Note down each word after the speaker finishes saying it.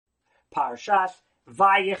Parshas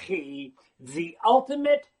Vayechi, the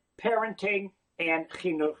ultimate parenting and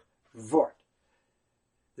chinuch vort.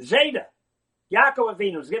 Zayda, Yaakov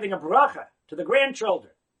Avinu is giving a bracha to the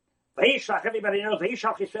grandchildren. Vayishlach, everybody knows,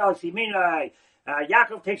 Vayishlach Yisrael Siminai.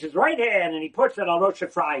 Yaakov takes his right hand and he puts it on Rosh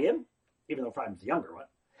Ephraim, even though Ephraim is the younger one.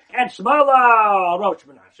 And Shmuel, Rosh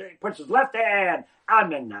Menashe, he puts his left hand on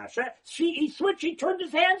Menashe. He turned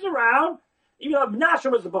his hands around. Even though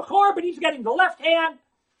Menashe was the Bechor, but he's getting the left hand,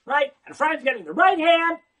 right? And Ephraim's getting the right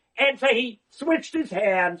hand. And so he switched his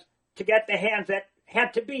hands to get the hands that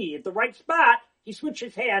had to be at the right spot. He switched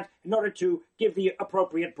his hands in order to give the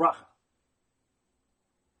appropriate bracha.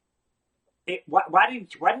 Why did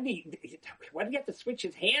he have to switch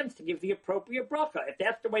his hands to give the appropriate bracha? If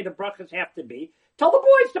that's the way the brachas have to be, tell the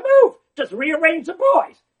boys to move. Just rearrange the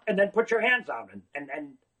boys and then put your hands on them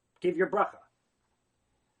and give your bracha.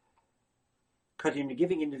 Because when you're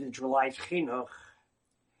giving individualized chinuch,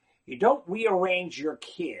 you don't rearrange your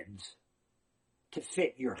kids to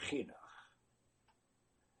fit your chinuch.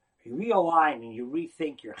 You realign and you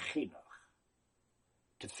rethink your chinuch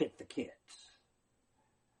to fit the kids.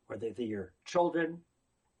 Whether they're your children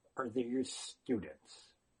or they're your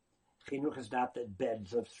students. Chinuch is not the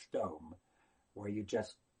beds of stone where you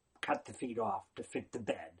just cut the feet off to fit the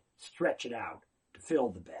bed, stretch it out to fill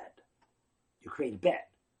the bed. You create a bed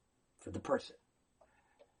for the person.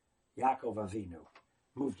 Yaakov Avinu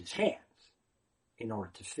moved his hands in order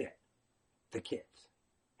to fit the kids.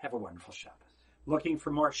 Have a wonderful Shabbos. Looking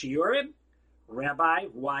for more shiurim?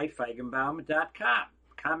 RabbiYFeigenbaum.com.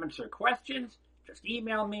 Comments or questions? Just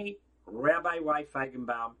email me,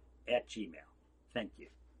 RabbiYFeigenbaum@gmail.com. Thank you.